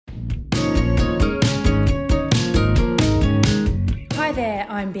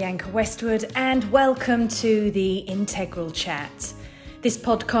I'm Bianca Westwood and welcome to the Integral Chat. This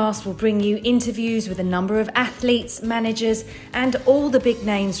podcast will bring you interviews with a number of athletes, managers and all the big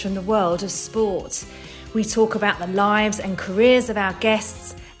names from the world of sport. We talk about the lives and careers of our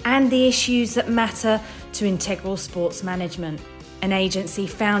guests and the issues that matter to Integral Sports Management, an agency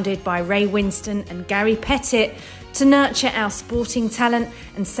founded by Ray Winston and Gary Pettit to nurture our sporting talent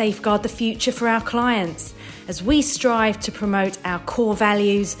and safeguard the future for our clients, as we strive to promote our core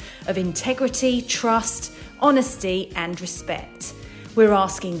values of integrity, trust, honesty and respect. We're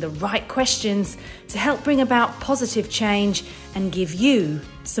asking the right questions to help bring about positive change and give you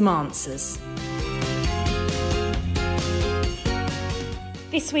some answers.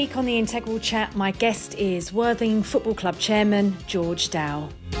 This week on the Integral Chat, my guest is Worthing Football Club Chairman George Dowell.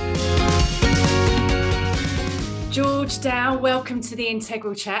 George Dowell, welcome to the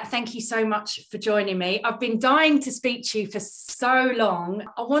Integral Chat. Thank you so much for joining me. I've been dying to speak to you for so long.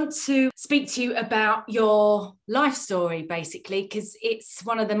 I want to speak to you about your life story, basically, because it's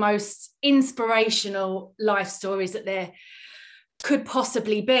one of the most inspirational life stories that there could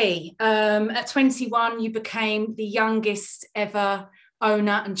possibly be. At 21, you became the youngest ever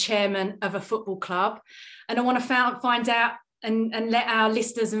owner and chairman of a football club. And I want to find out and let our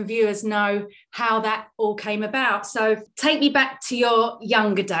listeners and viewers know how that all came about. So take me back to your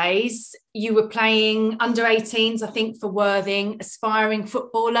younger days. You were playing under 18s, I think, for Worthing, aspiring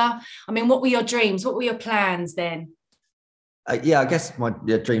footballer. I mean, what were your dreams? What were your plans then? I guess my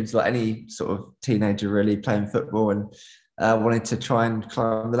dreams, like any sort of teenager, really playing football, and wanted to try and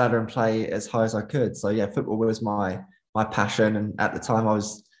climb the ladder and play as high as I could. So yeah, football was my passion. And at the time I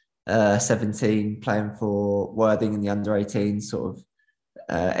was 17, playing for Worthing in the under 18s, sort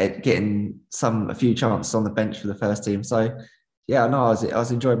of getting a few chances on the bench for the first team. So yeah, no, I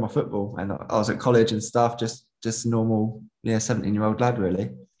was enjoying my football, and I was at college and stuff, just a normal 17-year-old lad really.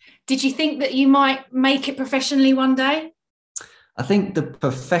 Did you think that you might make it professionally one day? I think the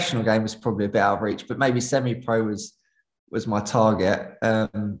professional game was probably a bit out of reach, but maybe semi-pro was my target,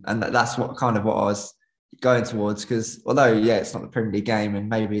 and that's what I was going towards, because although it's not the Premier League game and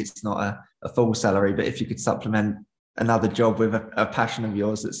maybe it's not a full salary, but if you could supplement another job with a passion of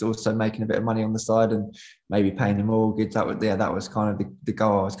yours that's also making a bit of money on the side and maybe paying your mortgage, that was kind of the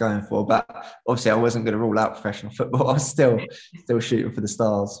goal I was going for. But obviously I wasn't going to rule out professional football. I was still shooting for the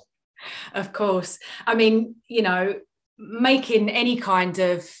stars. Of course. I mean, making any kind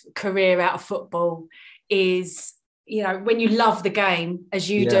of career out of football is, when you love the game as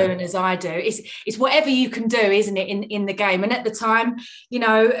you do and as I do, it's whatever you can do, isn't it, in the game. And at the time,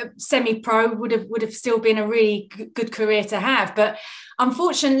 semi-pro would have still been a really good career to have. But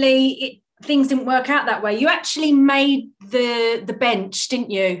unfortunately, things didn't work out that way. You actually made the bench,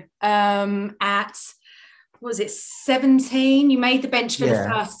 didn't you? At, what was it, 17? You made the bench for the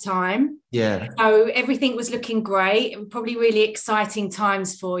first time. Yeah. So everything was looking great. Probably really exciting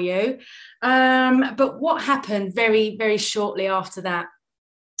times for you. But what happened very, very shortly after that?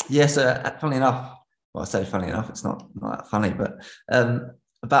 Yes, funnily enough, well, I say funny enough, it's not that funny, but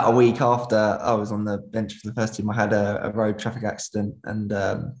about a week after I was on the bench for the first team, I had a road traffic accident and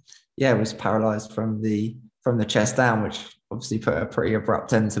was paralysed from the chest down, which obviously put a pretty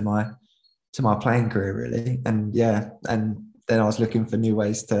abrupt end to my playing career, really. And then I was looking for new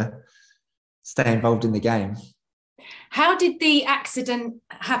ways to stay involved in the game. How did the accident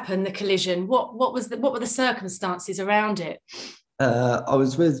happen, the collision? What were the circumstances around it? I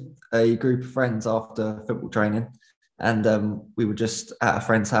was with a group of friends after football training, and we were just at a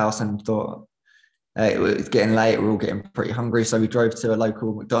friend's house and thought it was getting late, we were all getting pretty hungry, so we drove to a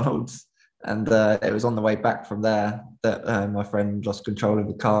local McDonald's, and it was on the way back from there that my friend lost control of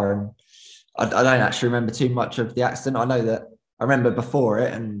the car. And I don't actually remember too much of the accident. I know that I remember before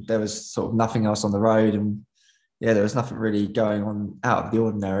it and there was sort of nothing else on the road, and there was nothing really going on out of the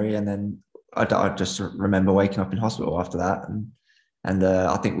ordinary. And then I just remember waking up in hospital after that. And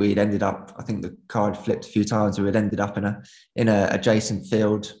I think the car had flipped a few times. We had ended up in a adjacent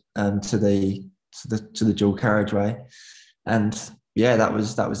field to the dual carriageway. And that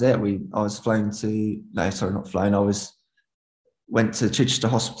was it. Went to Chichester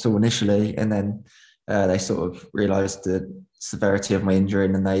Hospital initially, and then they sort of realised the severity of my injury,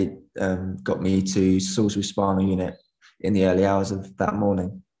 and then they got me to Salisbury Spinal Unit in the early hours of that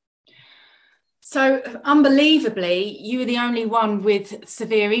morning. So unbelievably, you were the only one with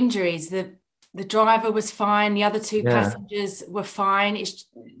severe injuries. The driver was fine, the other two passengers were fine. It's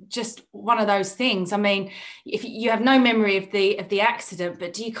just one of those things. I mean, if you have no memory of the accident,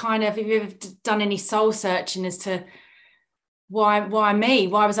 but have you ever done any soul searching as to why me?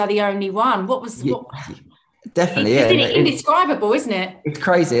 Why was I the only one? Definitely, yeah. It's indescribable, isn't it? It's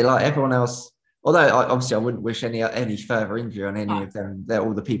crazy. Like everyone else, although obviously I wouldn't wish any further injury on any of them. They're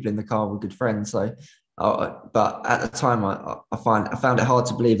all the people in the car were good friends. So, but at the time, I found it hard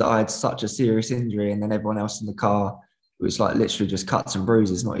to believe that I had such a serious injury, and then everyone else in the car was like literally just cuts and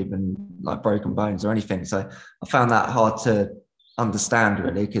bruises, not even like broken bones or anything. So I found that hard to understand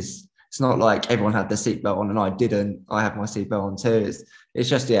really, because it's not like everyone had their seatbelt on and I didn't. I had my seatbelt on too. It's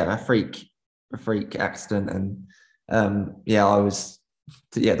just a freak accident, and I was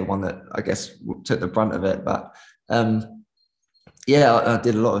the one that I guess took the brunt of it. But I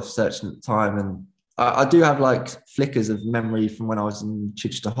did a lot of searching at the time, and I do have like flickers of memory from when I was in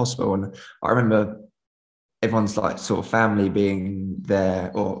Chichester Hospital, and I remember everyone's like sort of family being there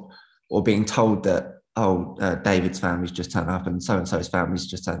or being told that David's family's just turned up and so's family's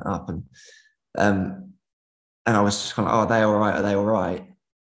just turned up, and I was just kind of, are they all right? Are they all right?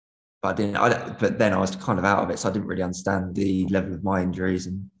 But but then I was kind of out of it, so I didn't really understand the level of my injuries,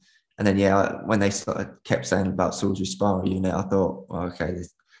 and then when they kept saying about Salisbury spinal unit, I thought, well, okay,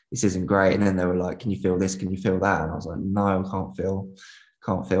 this isn't great. And then they were like, can you feel this? Can you feel that? And I was like, no, I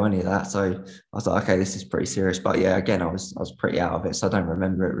can't feel any of that. So I was like, okay, this is pretty serious. But yeah, again, I was pretty out of it, so I don't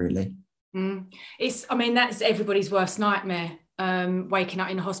remember it really. That's everybody's worst nightmare, waking up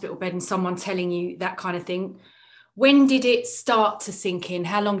in a hospital bed and someone telling you that kind of thing. When did it start to sink in?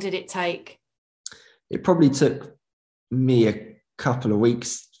 How long did it take? It probably took me a couple of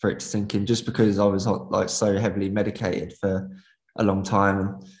weeks for it to sink in, just because I was like so heavily medicated for a long time.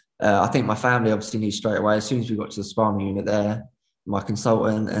 And I think my family obviously knew straight away. As soon as we got to the spinal unit there, my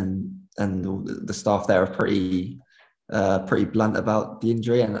consultant and all the staff there are pretty blunt about the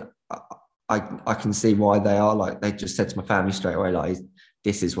injury, and I can see why they are. Like, they just said to my family straight away, like,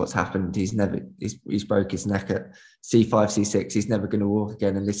 this is what's happened. He's broke his neck at C5, C6. He's never going to walk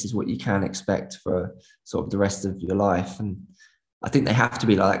again. And this is what you can expect for sort of the rest of your life. And I think they have to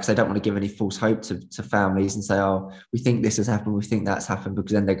be like that, because they don't want to give any false hope to families and say, oh, we think this has happened, we think that's happened,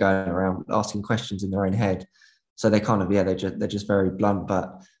 because then they're going around asking questions in their own head. So they kind of, they're just very blunt.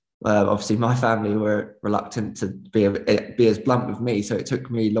 But obviously my family were reluctant to be as blunt with me. So it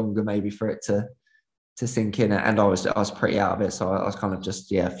took me longer maybe for it to sink in, and I was pretty out of it, so I was kind of just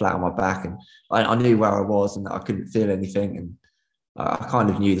flat on my back, and I knew where I was and that I couldn't feel anything, and I kind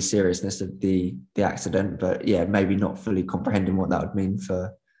of knew the seriousness of the accident, but maybe not fully comprehending what that would mean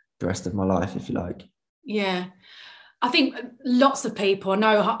for the rest of my life, if you like. I think lots of people, I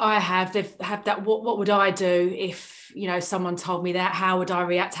know I have, they've had that, what would I do if someone told me that? How would I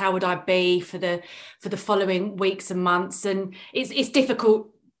react? How would I be for the following weeks and months? And it's difficult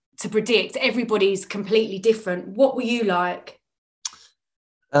to predict. Everybody's completely different. What were you like?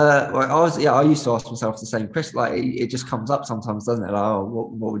 I used to ask myself the same question. Like, it just comes up sometimes, doesn't it? Like, oh,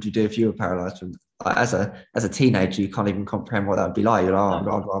 what would you do if you were paralysed? Like, as a teenager, you can't even comprehend what that would be like. You're like,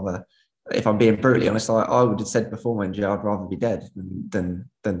 I'd rather, if I'm being brutally honest, I would have said before my injury, I'd rather be dead than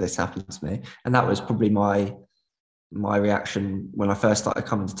this happened to me. And that was probably my reaction when I first started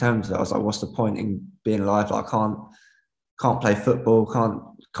coming to terms with it. I was like, what's the point in being alive? Like, I can't play football,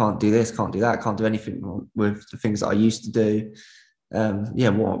 can't do this, can't do that, can't do anything with the things that I used to do. What am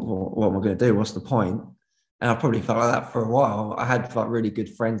I going to do? What's the point? And I probably felt like that for a while. I had like really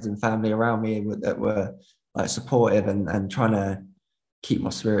good friends and family around me that were like supportive and trying to keep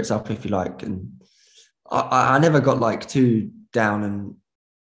my spirits up, if you like. And I never got like too down, and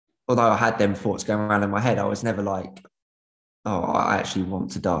although I had them thoughts going around in my head, I was never like, oh, I actually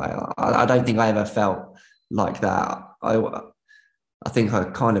want to die. I don't think I ever felt like that. I think I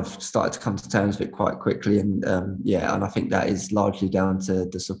kind of started to come to terms with it quite quickly, and and I think that is largely down to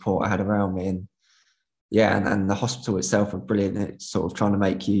the support I had around me, and the hospital itself are brilliant. It's sort of trying to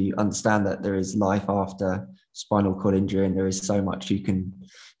make you understand that there is life after spinal cord injury, and there is so much you can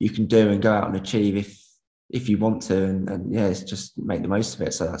do and go out and achieve if you want to, and it's just make the most of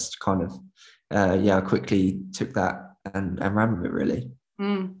it. So that's kind of I quickly took that and ran with it really.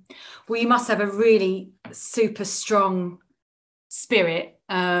 Well, you must have a really super strong spirit,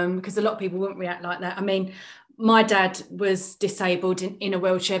 because a lot of people wouldn't react like that. I mean, my dad was disabled in a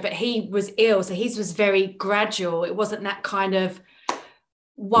wheelchair, but he was ill, so his was very gradual. It wasn't that kind of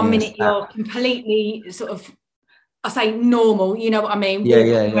one minute you're completely sort of, I say normal, you know what I mean,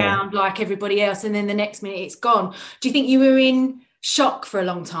 walking around like everybody else, and then the next minute it's gone. Do you think you were in shock for a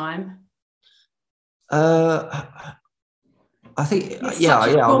long time? I think, I was.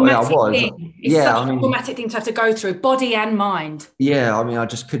 It's such a traumatic thing to have to go through, body and mind. I mean, I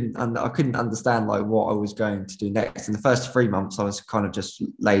just couldn't understand like what I was going to do next. In the first 3 months, I was kind of just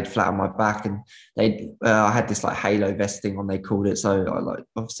laid flat on my back, and I had this like halo vest thing on, they called it. So I like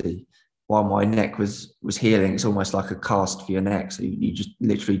obviously while my neck was healing, it's almost like a cast for your neck. So you just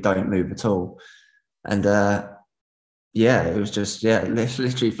literally don't move at all. And yeah, it was just, yeah,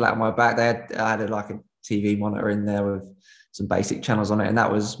 literally flat on my back. I had like a TV monitor in there with some basic channels on it. And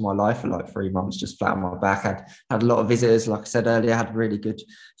that was my life for like 3 months, just flat on my back. Had a lot of visitors. Like I said earlier, I had really good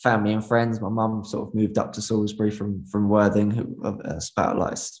family and friends. My mum sort of moved up to Salisbury from Worthing. It's about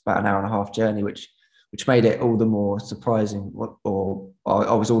an hour and a half journey, which made it all the more surprising, or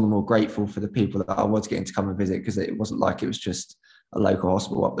I was all the more grateful for the people that I was getting to come and visit, because it wasn't like it was just a local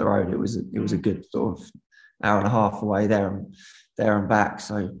hospital up the road. It was a good sort of hour and a half away there and back.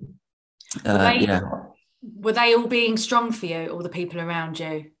 So yeah. Were they all being strong for you, all the people around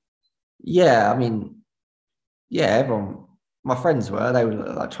you? Yeah, I mean, yeah, everyone, my friends they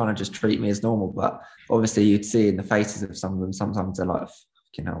were like trying to just treat me as normal, but obviously you'd see in the faces of some of them, sometimes they're like,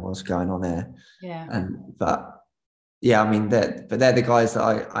 you know, what's going on there? Yeah. But yeah, I mean, they're the guys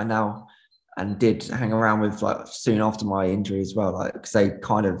that I now and did hang around with like soon after my injury as well, like, because they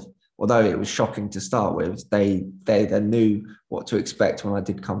kind of, although it was shocking to start with, they knew what to expect when I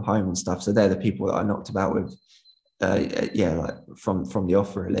did come home and stuff. So they're the people that I knocked about with, yeah, like from the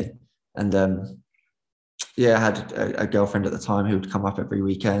off really. And yeah, I had a girlfriend at the time who would come up every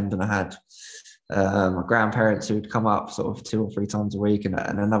weekend, and I had my grandparents who would come up sort of 2 or 3 times a week, and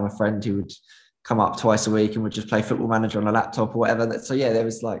another friend who would come up twice a week and would just play Football Manager on a laptop or whatever. So yeah, there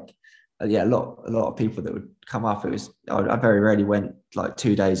was like, yeah, a lot of people that would come up. It was, I very rarely went like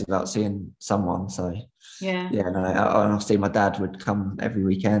 2 days without seeing someone. So yeah, no, and obviously my dad would come every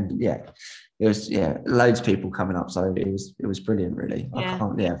weekend. Yeah, it was, yeah, loads of people coming up. So it was brilliant, really. Yeah. I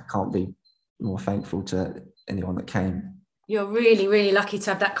can't be more thankful to anyone that came. You're really, really lucky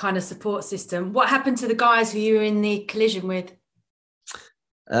to have that kind of support system. What happened to the guys who you were in the collision with?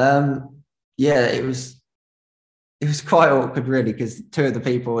 Yeah, it was quite awkward, really, because 2 of the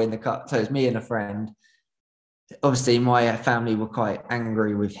people in the car, so it was me and a friend. Obviously, my family were quite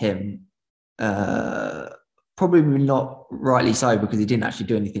angry with him. Probably not rightly so, because he didn't actually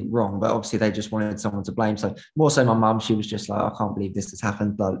do anything wrong, but obviously they just wanted someone to blame. So more so my mum, she was just like, I can't believe this has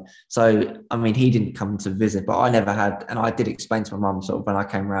happened. But so, I mean, he didn't come to visit, but I never had, and I did explain to my mum sort of when I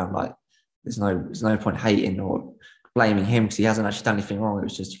came around, like, there's no point hating or blaming him, because he hasn't actually done anything wrong. It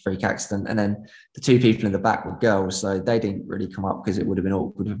was just a freak accident. And then the 2 people in the back were girls, so they didn't really come up because it would have been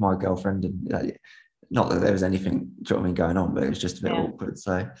awkward with my girlfriend. And not that there was anything, do you know what I mean, going on, but it was just a bit awkward.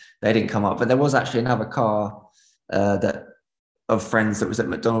 So they didn't come up. But there was actually another car that of friends that was at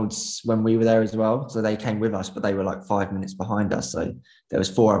McDonald's when we were there as well. So they came with us, but they were like 5 minutes behind us. So there was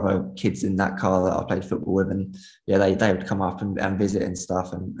 4 other kids in that car that I played football with, and yeah, they would come up and visit and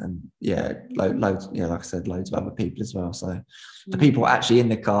stuff, and yeah, loads, yeah, like I said, loads of other people as well. So the people actually in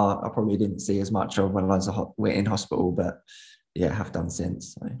the car I probably didn't see as much of when I was in hospital, but yeah, have done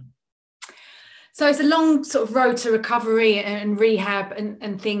since. So it's a long sort of road to recovery and rehab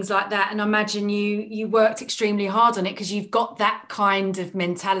and things like that. And I imagine you worked extremely hard on it, because you've got that kind of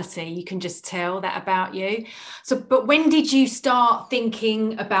mentality. You can just tell that about you. So, but when did you start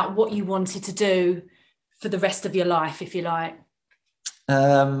thinking about what you wanted to do for the rest of your life, if you like?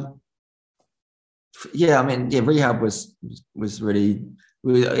 Yeah, I mean, yeah, rehab was really,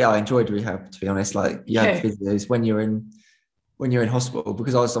 I enjoyed rehab, to be honest. Like, you had physios when you're in hospital,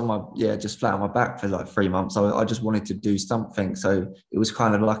 because I was just flat on my back for like 3 months. I just wanted to do something. So it was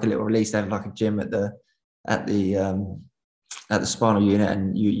kind of like a little release. They have like a gym at the spinal unit,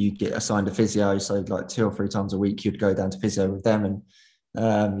 and you get assigned a physio. So like 2 or 3 times a week, you'd go down to physio with them, and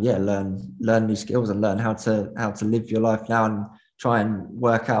learn new skills and learn how to live your life now, and try and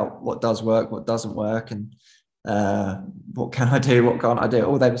work out what does work, what doesn't work, and what can I do, what can't I do,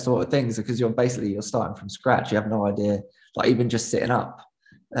 all those sort of things, because you're starting from scratch. You have no idea. Like, even just sitting up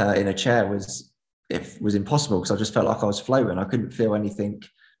in a chair was impossible, because I just felt like I was floating. I couldn't feel anything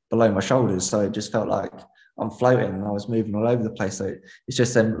below my shoulders, so it just felt like I'm floating, and I was moving all over the place. So it's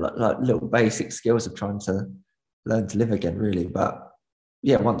just them like little basic skills of trying to learn to live again, really. But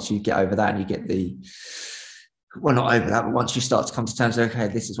yeah, once you get over that, and you get not over that, but once you start to come to terms, okay,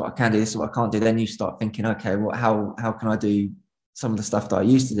 this is what I can do, this is what I can't do, then you start thinking, okay, how can I do some of the stuff that I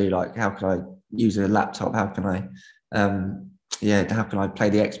used to do? Like, how can I use a laptop? How can I how can I play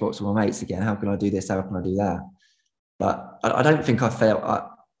the Xbox with my mates again? How can I do this? How can I do that? But I don't think I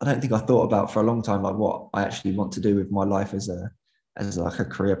thought about for a long time like what I actually want to do with my life as like a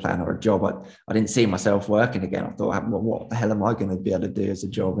career plan or a job. I didn't see myself working again. I thought, what the hell am I going to be able to do as a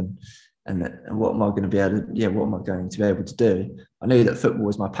job, and what am I going to be able to what am I going to be able to do? I knew that football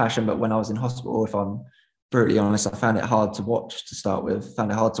was my passion, but when I was in hospital, if I'm brutally honest, I found it hard to watch to start with.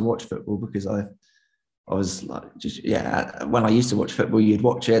 Found it hard to watch football, because I was like, just, yeah, when I used to watch football, you'd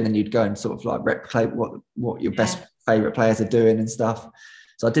watch it and then you'd go and sort of like replicate what your best Yeah. favourite players are doing and stuff.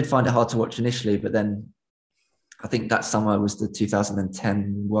 So I did find it hard to watch initially, but then I think that summer was the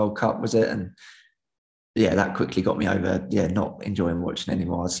 2010 World Cup, was it? And yeah, that quickly got me over, not enjoying watching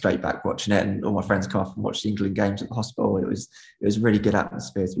anymore. I was straight back watching it, and all my friends come up and watch the England games at the hospital. It was really good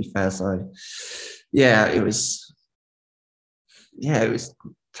atmosphere, to be fair. So yeah, it was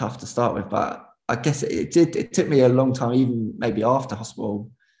tough to start with, but I guess it took me a long time, even maybe after hospital,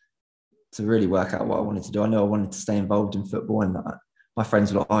 to really work out what I wanted to do. I know I wanted to stay involved in football, and my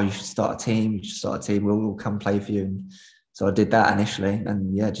friends were like, "Oh, you should start a team. You should start a team. We'll all come play for you." And so I did that initially,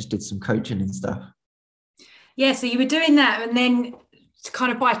 and yeah, just did some coaching and stuff. Yeah, so you were doing that, and then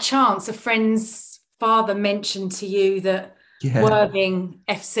kind of by chance, a friend's father mentioned to you that Yeah. Worthing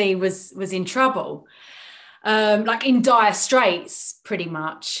FC was in trouble, like in dire straits, pretty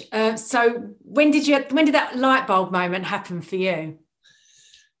much. So when did that light bulb moment happen for you?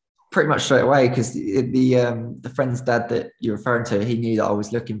 Pretty much straight away, because the friend's dad that you're referring to, he knew that I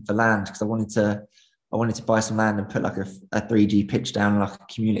was looking for land, because I wanted to buy some land and put like a 3G pitch down, like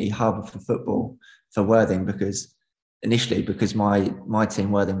a community hub for football for Worthing, because my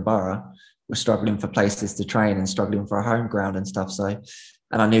team, Worthing Borough, was struggling for places to train and struggling for a home ground and stuff. So,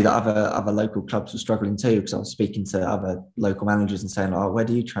 and I knew that other local clubs were struggling too, because I was speaking to other local managers and saying, "Oh, where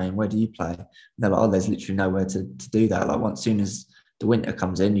do you train? Where do you play?" And they're like, "Oh, there's literally nowhere to do that. Like, once soon as the winter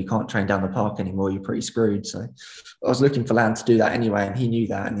comes in, you can't train down the park anymore. You're pretty screwed." So I was looking for land to do that anyway, and he knew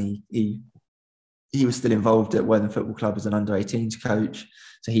that, and he was still involved at Worthing Football Club as an under-18s coach,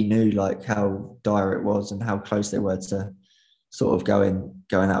 so he knew like how dire it was and how close they were to sort of going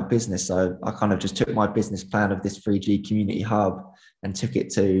out of business. So I kind of just took my business plan of this 3G community hub and took it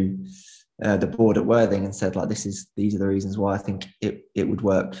to the board at Worthing and said, like, these are the reasons why I think it would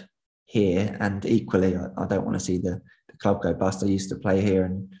work here, and equally I don't want to see the club go bust. I used to play here,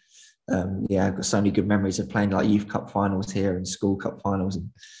 and I've got so many good memories of playing like youth cup finals here and school cup finals and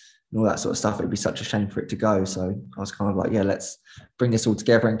all that sort of stuff. It'd be such a shame for it to go. So I was kind of like, yeah, let's bring this all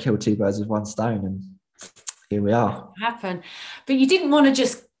together and kill two birds with one stone. And here we are. Happen, but you didn't want to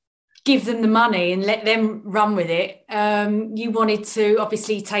just give them the money and let them run with it. You wanted to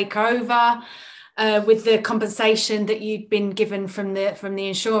obviously take over with the compensation that you'd been given from the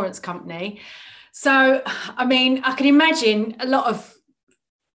insurance company. So, I mean, I can imagine a lot of,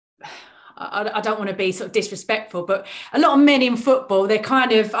 I don't want to be sort of disrespectful, but a lot of men in football, they're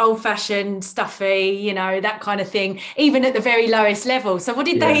kind of old-fashioned, stuffy, that kind of thing, even at the very lowest level. So what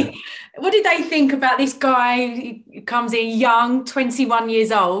did they think about this guy who comes in young, 21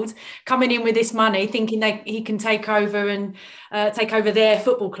 years old, coming in with this money, thinking he can take over and take over their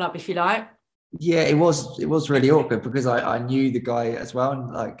football club, if you like? Yeah, it was really awkward, because I knew the guy as well,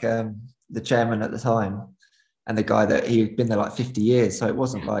 and like the chairman at the time, and the guy that he'd been there like 50 years. So it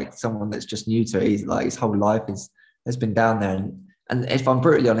wasn't like someone that's just new to it. He's like, his whole life has been down there. And if I'm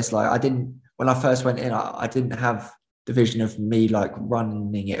brutally honest, like when I first went in, I didn't have the vision of me like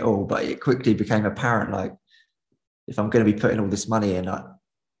running it all, but it quickly became apparent, like, if I'm going to be putting all this money in,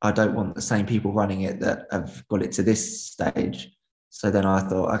 I don't want the same people running it that have got it to this stage. So then I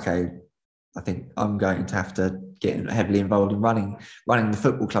thought, okay, I think I'm going to have to get heavily involved in running the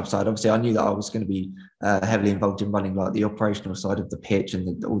football club side. Obviously, I knew that I was going to be heavily involved in running like the operational side of the pitch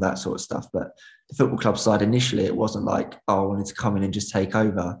and all that sort of stuff. But the football club side, initially, it wasn't like, oh, I wanted to come in and just take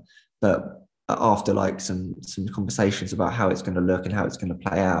over. But after like some conversations about how it's going to look and how it's going to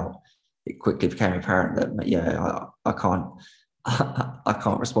play out, it quickly became apparent that I can't. I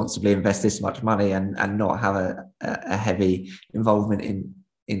can't responsibly invest this much money and not have a heavy involvement in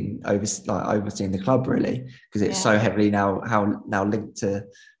overseeing the club, really, because it's so heavily now linked to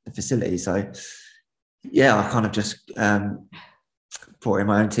the facility. So yeah, I kind of just brought in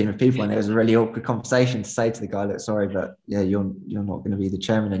my own team of people, and it was a really awkward conversation to say to the guy, "Look, sorry, but yeah, you're not going to be the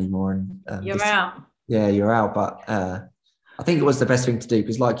chairman anymore, and You're out." Yeah, you're out. But I think it was the best thing to do,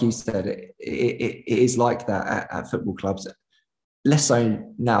 because, like you said, it is like that at football clubs. Less so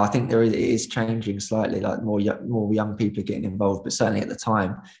now. I think it is changing slightly, like more young people are getting involved, but certainly at the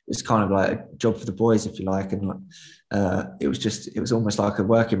time it was kind of like a job for the boys, if you like. And it was almost like an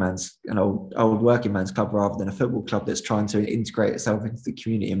old working man's club, rather than a football club that's trying to integrate itself into the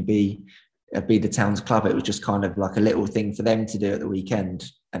community and be the town's club. It was just kind of like a little thing for them to do at the weekend,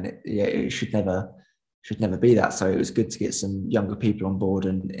 and it should never be that. So it was good to get some younger people on board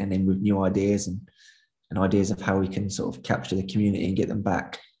and in with new ideas and ideas of how we can sort of capture the community and get them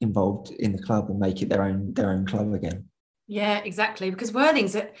back involved in the club and make it their own club again. Yeah, exactly. Because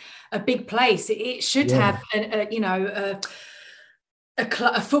Worthing's a big place. It should have,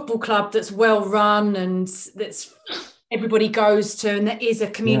 a football club that's well run and that's everybody goes to, and that is a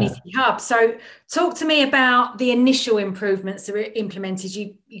Yeah. community hub. So talk to me about the initial improvements that were implemented.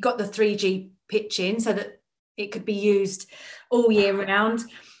 You got the 3G pitch in so that it could be used all year round.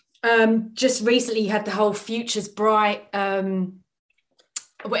 Just recently you had the whole Futures Bright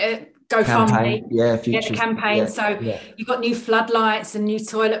GoFundMe, Campaign. Yeah. the Futures. campaign. Yeah. So Yeah. you've got new floodlights and new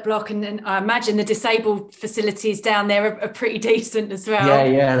toilet block, and I imagine the disabled facilities down there are pretty decent as Yeah.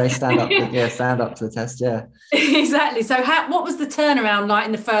 well. Yeah. They stand up to the test. Yeah. Exactly. So what was the turnaround like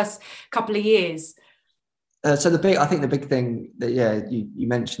in the first couple of years? So I think the big thing that you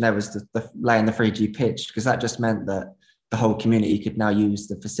mentioned there was the laying the 3G pitch, because that just meant that the whole community could now use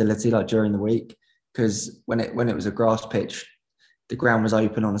the facility like during the week. Because when it was a grass pitch, the ground was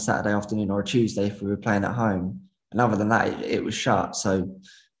open on a Saturday afternoon or a Tuesday if we were playing at home, and other than that, it was shut. So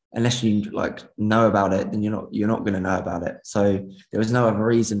unless you like know about it, then you're not going to know about it. So there was no other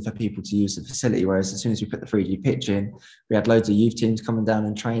reason for people to use the facility. Whereas as soon as we put the 3G pitch in, we had loads of youth teams coming down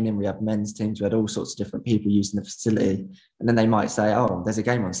and training. We had men's teams. We had all sorts of different people using the facility. And then they might say, "Oh, there's a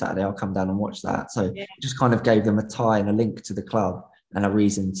game on Saturday. I'll come down and watch that." So it just kind of gave them a tie and a link to the club and a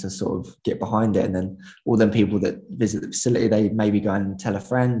reason to sort of get behind it. And then all them people that visit the facility, they maybe go and tell a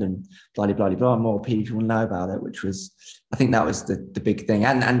friend, and blah, blah, blah, blah, more people will know about it, which was, I think that was the big thing.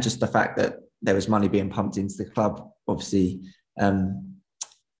 And just the fact that there was money being pumped into the club, obviously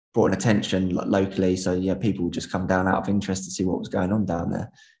brought an attention locally. So yeah, people would just come down out of interest to see what was going on down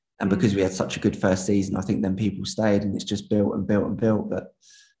there. And because we had such a good first season, I think then people stayed, and it's just built and built and built.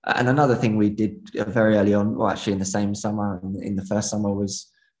 And another thing we did very early on, well, actually in the same summer, in the first summer, was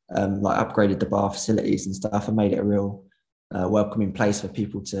like upgraded the bar facilities and stuff, and made it a real welcoming place for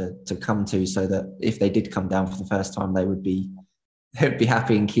people to come to, so that if they did come down for the first time, they'd be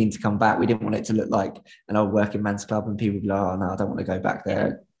happy and keen to come back. We didn't want it to look like an old working man's club and people would be like, "Oh no, I don't want to go back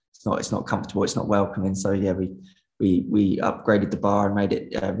there. It's not comfortable. It's not welcoming." So yeah, we upgraded the bar and made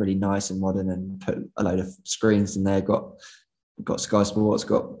it really nice and modern, and put a load of screens in there. Got Sky Sports,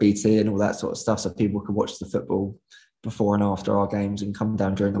 got BT, and all that sort of stuff, so people could watch the football before and after our games, and come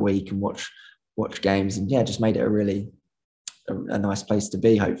down during the week and watch games. And yeah, just made it a nice place to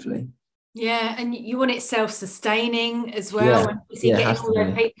be, hopefully. Yeah, and you want it self-sustaining as well. And you getting all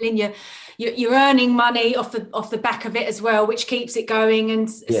those people in, you're earning money off the back of it as well, which keeps it going. And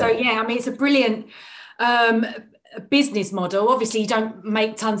so I mean, it's a brilliant business model. Obviously, you don't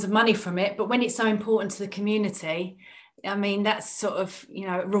make tons of money from it, but when it's so important to the community, I mean, that's sort of,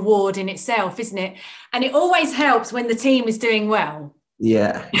 reward in itself, isn't it? And it always helps when the team is doing well.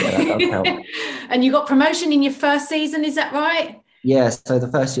 Yeah, that does help. And you got promotion in your first season, is that right? Yeah, so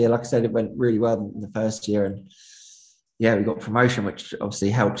the first year, like I said, it went really well in the first year, and yeah, we got promotion, which obviously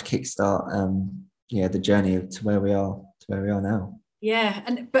helped kickstart the journey to where we are now. Yeah,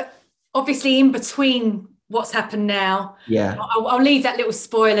 but obviously in between what's happened now, I'll leave that little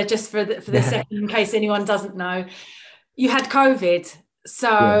spoiler just for the second, in case anyone doesn't know. You had COVID.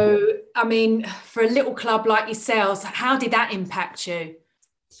 So, I mean, for a little club like yourselves, how did that impact you?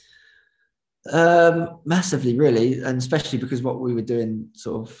 Massively, really, and especially because what we were doing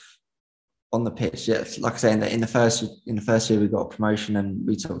sort of on the pitch, like I say, in the first year we got a promotion, and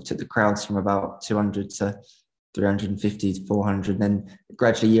we sort of took the crowds from about 200 to 350 to 400, and then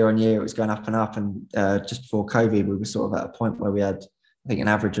gradually year on year it was going up and up, and just before COVID we were sort of at a point where we had, I think, an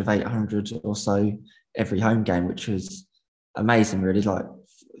average of 800 or so every home game, which was amazing, really. Like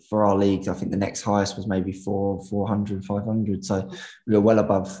for our league, I think the next highest was maybe 400, 500. So we were well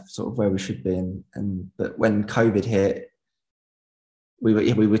above sort of where we should be. But when COVID hit, we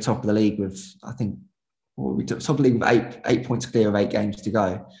were top of the league with, I think, we took top of the league with 8 points clear of 8 games to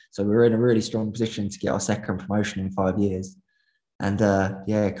go. So we were in a really strong position to get our second promotion in 5 years. And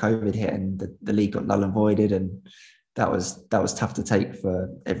COVID hit, and the league got null and voided, and that was tough to take for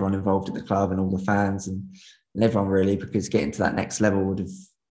everyone involved at the club and all the fans and everyone, really, because getting to that next level would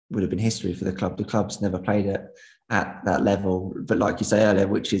have been history for the club. The club's never played it at that level, but like you say earlier,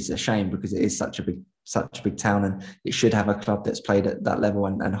 which is a shame because it is such a big town, and it should have a club that's played at that level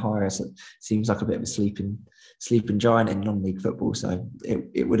and higher. So it seems like a bit of a sleeping giant in non-league football. So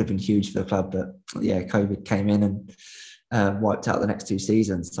it would have been huge for the club, but yeah, COVID came in and wiped out the next 2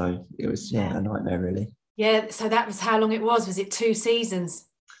 seasons. So it was a nightmare, really. Yeah. So that was how long it was. Was it 2 seasons?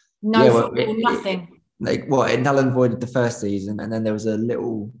 No football, nothing. It null and voided the first season, and then there was a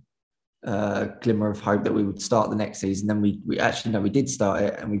little glimmer of hope that we would start the next season. Then we did start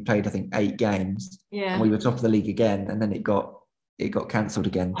it, and we played, I think, 8 games, and we were top of the league again, and then it got cancelled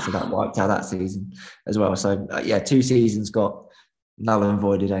again, so that wiped out that season as well. So 2 seasons got null and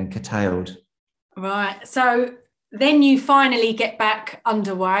voided and curtailed. Right. So then you finally get back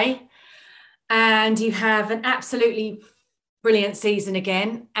underway and you have an absolutely brilliant season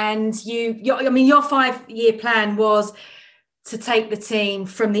again. And your 5-year plan was to take the team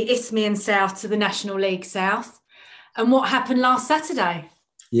from the Isthmian South to the National League South. And what happened last Saturday?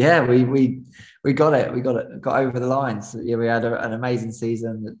 Yeah, we got it. We got over the line. So, yeah, we had an amazing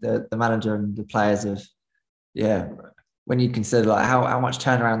season. The manager and the players have, yeah, when you consider like how much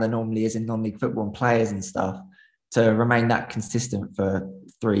turnaround there normally is in non-league football and players and stuff, to remain that consistent for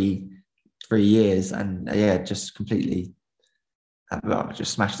three years and just completely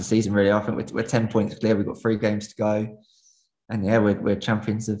just smashed the season really. I think we're 10 points clear. We've got 3 games to go, and yeah, we're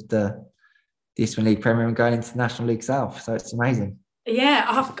champions of the Eastern League Premier and going into the National League South. So it's amazing. Yeah,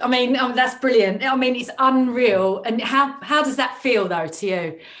 I mean, that's brilliant. I mean, it's unreal. And how does that feel though to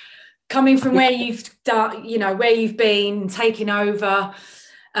you? Coming from where you've done, where you've been taking over,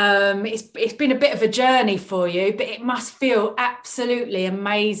 it's been a bit of a journey for you, but it must feel absolutely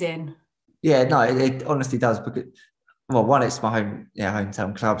amazing. Yeah, no, it honestly does, because well, one, it's my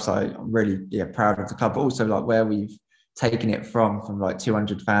hometown club, so I'm really proud of the club, but also like where we've taken it from like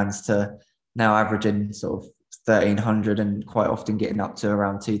 200 fans to now averaging sort of 1,300 and quite often getting up to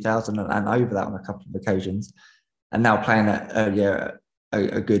around 2,000 and over that on a couple of occasions, and now playing at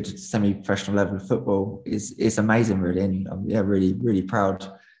a good semi-professional level of football is amazing, really. And I'm really, really proud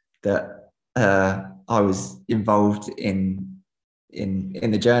that I was involved in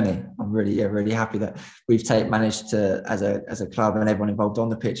the journey. I'm really, really happy that we've managed to, as a club and everyone involved on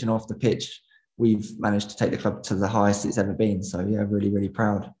the pitch and off the pitch, we've managed to take the club to the highest it's ever been. So yeah, really, really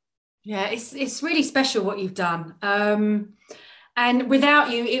proud. Yeah, it's really special what you've done. And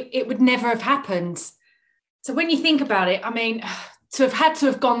without you, it would never have happened. So when you think about it, I mean, to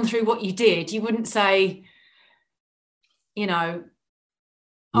have gone through what you did, you wouldn't say, you're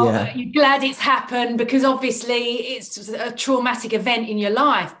glad it's happened, because obviously it's a traumatic event in your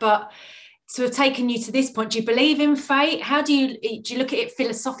life, but to have taken you to this point, do you believe in fate? How do you look at it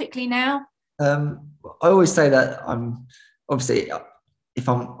philosophically now? I always say that I'm obviously, if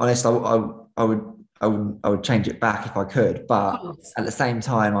I'm honest, I would change it back if I could, but at the same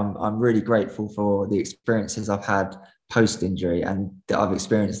time, I'm really grateful for the experiences I've had post injury, and that I've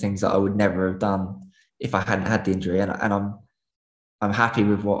experienced things that I would never have done if I hadn't had the injury, and I'm happy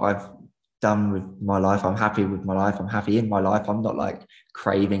with what I've done with my life. I'm happy with my life. I'm happy in my life. I'm not like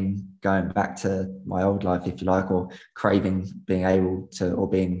craving going back to my old life, if you like, or craving being able to, or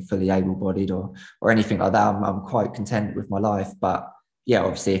being fully able-bodied or anything like that. I'm quite content with my life. But yeah,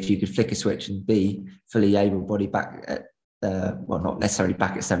 obviously, if you could flick a switch and be fully able-bodied back at, well, not necessarily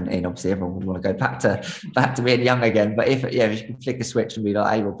back at 17. Obviously, everyone would want to go back to being young again. But if you could flick a switch and be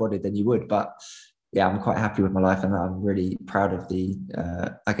like able-bodied, then you would. But yeah, I'm quite happy with my life, and I'm really proud of the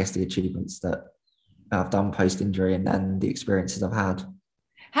achievements that I've done post-injury and the experiences I've had.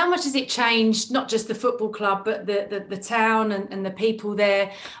 How much has it changed, not just the football club, but the town and the people there?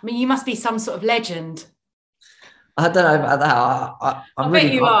 I mean, you must be some sort of legend. I don't know about that. I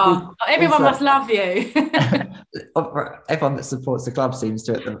bet you are. Everyone must love you. Everyone that supports the club seems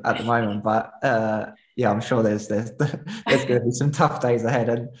to at the moment, but I'm sure there's going to be some tough days ahead.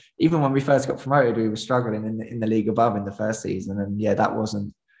 And even when we first got promoted, we were struggling in the league above in the first season, and that wasn't.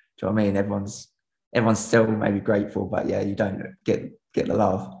 Do you know what I mean? Everyone's still maybe grateful, but you don't get the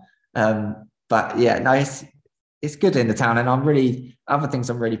love. But no, it's good in the town, and other things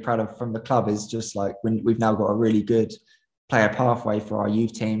I'm really proud of from the club is just like when we've now got a really good player pathway for our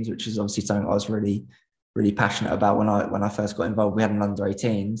youth teams, which is obviously something I was really, really passionate about when I first got involved. We had an under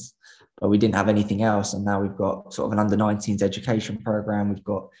 18s, but we didn't have anything else, and now we've got sort of an under 19s education program. We've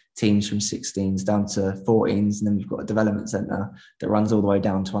got teams from 16s down to 14s, and then we've got a development centre that runs all the way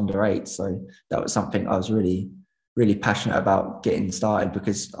down to under 8. So that was something I was really, really passionate about getting started,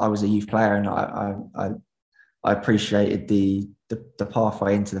 because I was a youth player, and I appreciated the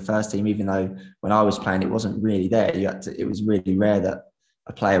pathway into the first team, even though when I was playing, it wasn't really there. It was really rare that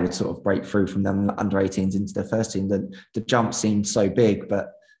a player would sort of break through from them under 18s into the first team. The jump seemed so big,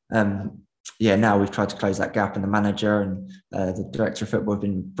 but now we've tried to close that gap, and the manager and the director of football have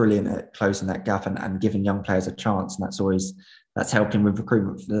been brilliant at closing that gap and giving young players a chance, and that's helping with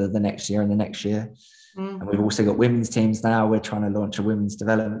recruitment for the next year and the next year. And we've also got women's teams now. We're trying to launch a women's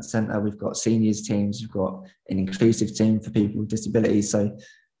development centre. We've got seniors teams. We've got an inclusive team for people with disabilities. So,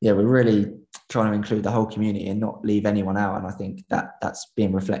 we're really trying to include the whole community and not leave anyone out. And I think that's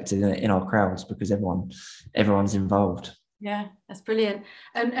being reflected in our crowds, because everyone's involved. Yeah, that's brilliant.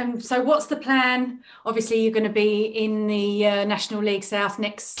 And so what's the plan? Obviously, you're going to be in the National League South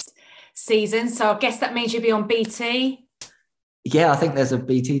next season. So I guess that means you'll be on BT. Yeah, I think there's a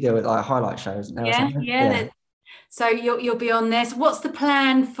BT deal with like highlight shows. Yeah. So you'll be on this. What's the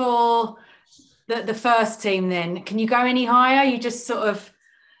plan for the first team then? Can you go any higher? You just sort of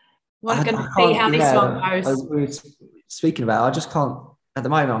want to see how this one goes. We were speaking about it, I just can't at the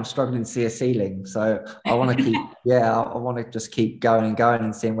moment. I'm struggling to see a ceiling, so I want to keep I want to just keep going and going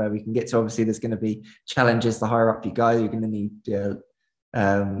and seeing where we can get to. Obviously there's going to be challenges the higher up you go. You're going to need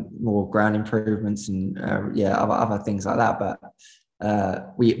more ground improvements and other things like that,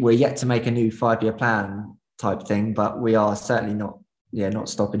 but we're yet to make a new 5-year plan type thing, but we are certainly not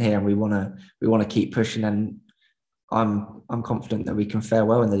stopping here, and we want to keep pushing, and I'm confident that we can fare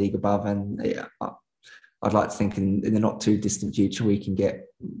well in the league above, and I'd like to think in the not too distant future we can get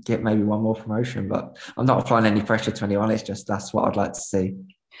maybe one more promotion, but I'm not applying any pressure to anyone. It's just that's what I'd like to see.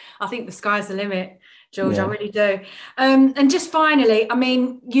 I think the sky's the limit, George. I really do. And just finally, I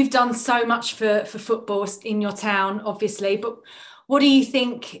mean, you've done so much for football in your town, obviously, but what do you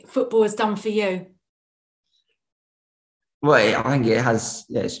think football has done for you? Well, I think it has.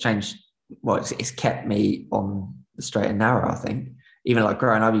 Yeah, it's changed. Well, it's kept me on the straight and narrow. I think even like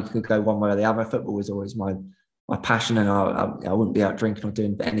growing up, you could go one way or the other. Football was always my passion, and I wouldn't be out drinking or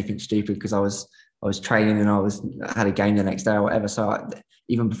doing anything stupid because I was training and I had a game the next day or whatever. So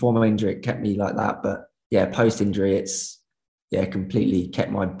even before my injury, it kept me like that. But yeah, post injury, it's completely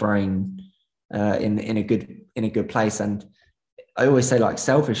kept my brain in a good place. And I always say, like,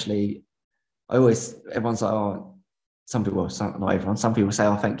 selfishly, everyone's like, oh. Some people say,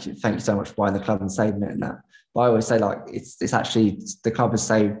 oh, thank you so much for buying the club and saving it and that. But I always say, like, it's actually the club has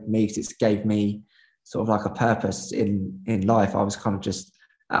saved me because it's gave me sort of like a purpose in life. I was kind of just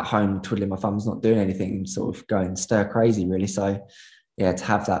at home twiddling my thumbs, not doing anything, and sort of going stir crazy, really. So yeah, to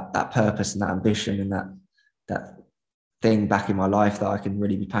have that purpose and that ambition and that thing back in my life that I can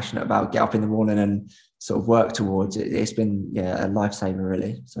really be passionate about, get up in the morning and sort of work towards it, it's been a lifesaver,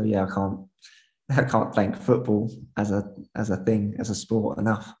 really. So yeah, I can't thank football as a thing, as a sport,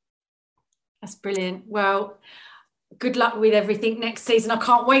 enough. That's brilliant. Well, good luck with everything next season. I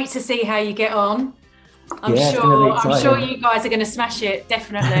can't wait to see how you get on. I'm sure you guys are going to smash it,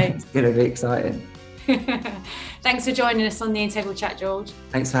 definitely. It's going to be exciting. Thanks for joining us on the Integral Chat, George.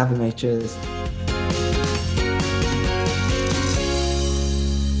 Thanks for having me. Cheers.